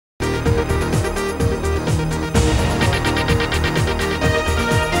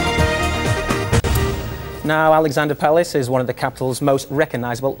Now, Alexandra Palace is one of the capital's most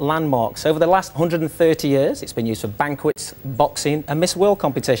recognisable landmarks. Over the last 130 years, it's been used for banquets, boxing and Miss World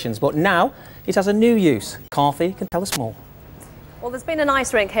competitions. But now, it has a new use. Carthy can tell us more. Well, there's been an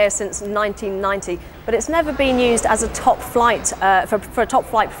ice rink here since 1990, but it's never been used as a top-flight for a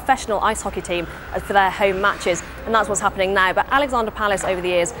top-flight professional ice hockey team for their home matches, and that's what's happening now. But Alexandra Palace over the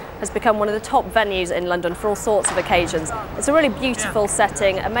years has become one of the top venues in London for all sorts of occasions. It's a really beautiful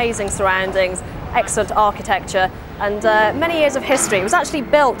setting, amazing surroundings, excellent architecture, and many years of history. It was actually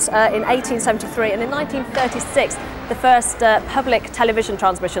built in 1873, and in 1936 the first public television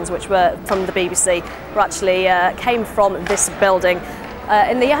transmissions, which were from the BBC, were actually came from this building.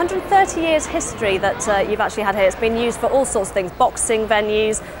 In the 130 years history that you've actually had here, it's been used for all sorts of things, boxing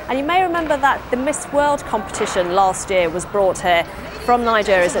venues, and you may remember that the Miss World competition last year was brought here from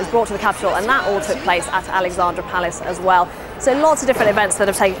Nigeria, so it was brought to the capital, and that all took place at Alexandra Palace as well. So lots of different events that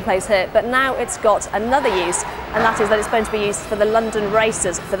have taken place here, but now it's got another use, and that is that it's going to be used for the London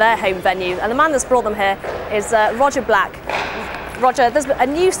Racers, for their home venue. And the man that's brought them here is Roger Black. Roger, there's a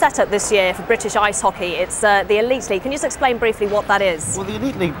new setup this year for British ice hockey. It's the Elite League. Can you just explain briefly what that is? Well, the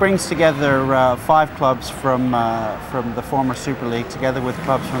Elite League brings together 5 clubs from the former Super League, together with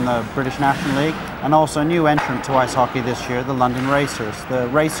clubs from the British National League, and also a new entrant to ice hockey this year, the London Racers. The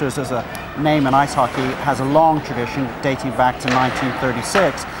Racers, as a name in ice hockey, has a long tradition dating back to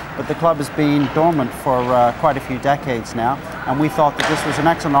 1936. But the club has been dormant for quite a few decades now, and we thought that this was an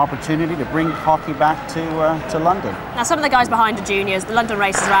excellent opportunity to bring hockey back to London. Now, some of the guys behind are juniors. The London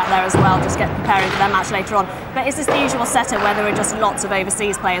Racers are out there as well, just preparing for their match later on. But is this the usual setup where there are just lots of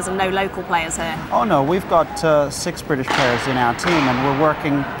overseas players and no local players here? Oh no, we've got 6 British players in our team, and we're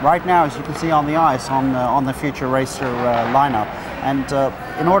working right now, as you can see on the ice, on the future racer lineup. And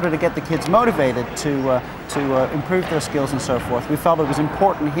in order to get the kids motivated to improve their skills and so forth, we felt it was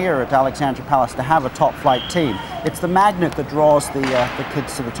important here at Alexandra Palace to have a top-flight team. It's the magnet that draws the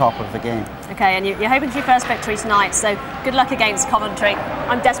kids to the top of the game. Okay, and you're hoping for your first victory tonight, so good luck against Coventry.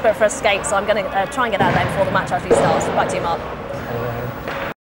 I'm desperate for a skate, so I'm going to try and get out there before the match actually starts. Back to you,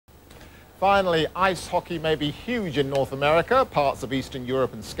 Mark. Finally, ice hockey may be huge in North America, parts of Eastern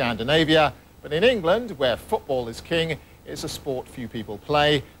Europe and Scandinavia, but in England, where football is king, it's a sport few people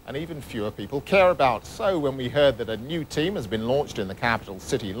play and even fewer people care about. So when we heard that a new team has been launched in the capital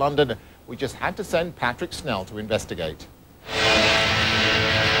city, London, we just had to send Patrick Snell to investigate.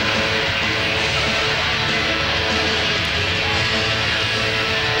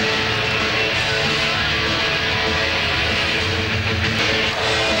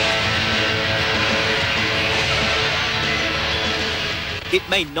 It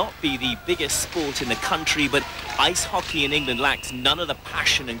may not be the biggest sport in the country, but ice hockey in England lacks none of the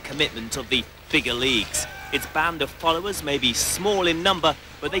passion and commitment of the bigger leagues. Its band of followers may be small in number,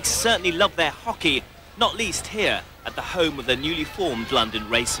 but they certainly love their hockey, not least here at the home of the newly formed London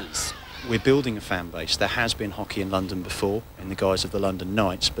Racers. We're building a fan base. There has been hockey in London before in the guise of the London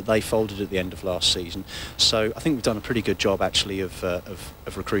Knights, but they folded at the end of last season. So I think we've done a pretty good job actually of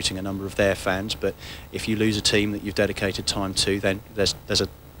recruiting a number of their fans. But if you lose a team that you've dedicated time to, then there's a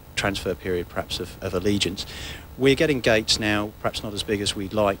transfer period perhaps of allegiance. We're getting gates now, perhaps not as big as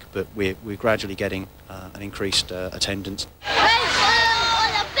we'd like, but we're gradually getting an increased attendance.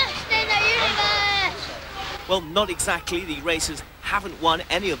 Well, not exactly. The Racers haven't won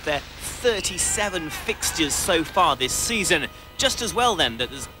any of their 37 fixtures so far this season. Just as well then that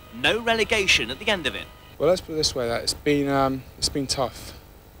there's no relegation at the end of it. Well, let's put it this way, that it's been tough,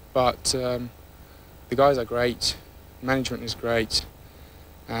 but the guys are great, management is great,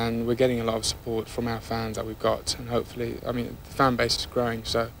 and we're getting a lot of support from our fans that we've got, and hopefully, I mean, the fan base is growing,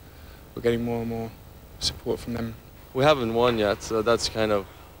 so we're getting more and more support from them. We haven't won yet, so it's kind of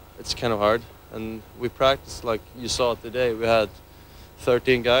hard. And we practiced like you saw today. We had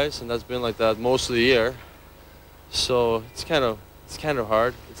 13 guys, and that's been like that most of the year. So it's kind of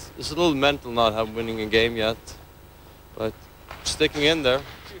hard. It's a little mental not winning a game yet, but sticking in there.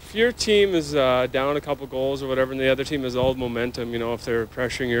 If your team is down a couple goals or whatever, and the other team has all the momentum, you know, if they're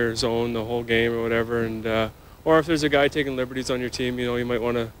pressuring your zone the whole game or whatever, and or if there's a guy taking liberties on your team, you know, you might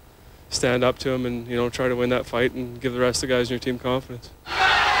want to stand up to him and, you know, try to win that fight and give the rest of the guys in your team confidence.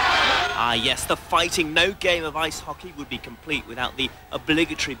 Ah yes, the fighting. No game of ice hockey would be complete without the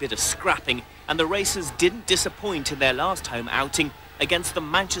obligatory bit of scrapping, and the Racers didn't disappoint in their last home outing against the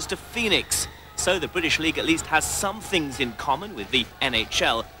Manchester Phoenix. So the British League at least has some things in common with the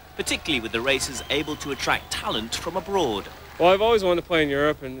NHL, particularly with the Racers able to attract talent from abroad. Well, I've always wanted to play in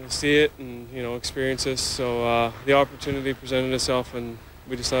Europe and see it and, you know, experience this, so the opportunity presented itself, and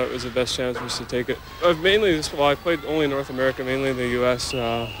we just thought it was the best chance for us to take it. I played only in North America, mainly in the US, the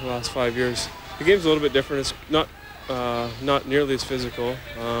last 5 years. The game's a little bit different. It's not nearly as physical,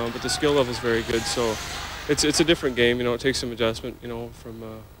 but the skill level is very good. So it's a different game. You know, it takes some adjustment. You know, from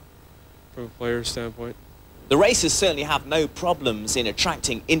a player's standpoint. The Racers certainly have no problems in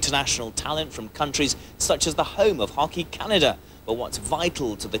attracting international talent from countries such as the home of Hockey Canada. But what's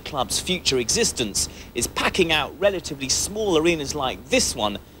vital to the club's future existence is packing out relatively small arenas like this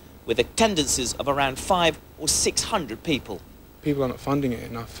one with attendances of around 500 or 600 people. People are not funding it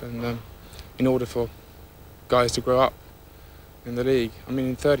enough, and in order for guys to grow up in the league. I mean,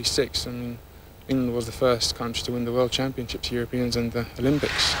 in '36, I mean, England was the first country to win the World Championships, Europeans and the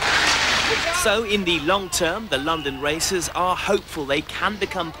Olympics. So in the long term, the London Racers are hopeful they can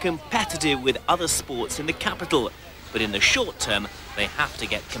become competitive with other sports in the capital. But in the short term, they have to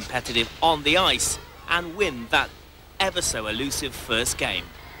get competitive on the ice and win that ever so elusive first game.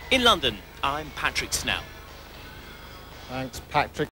 In London, I'm Patrick Snell. Thanks, Patrick.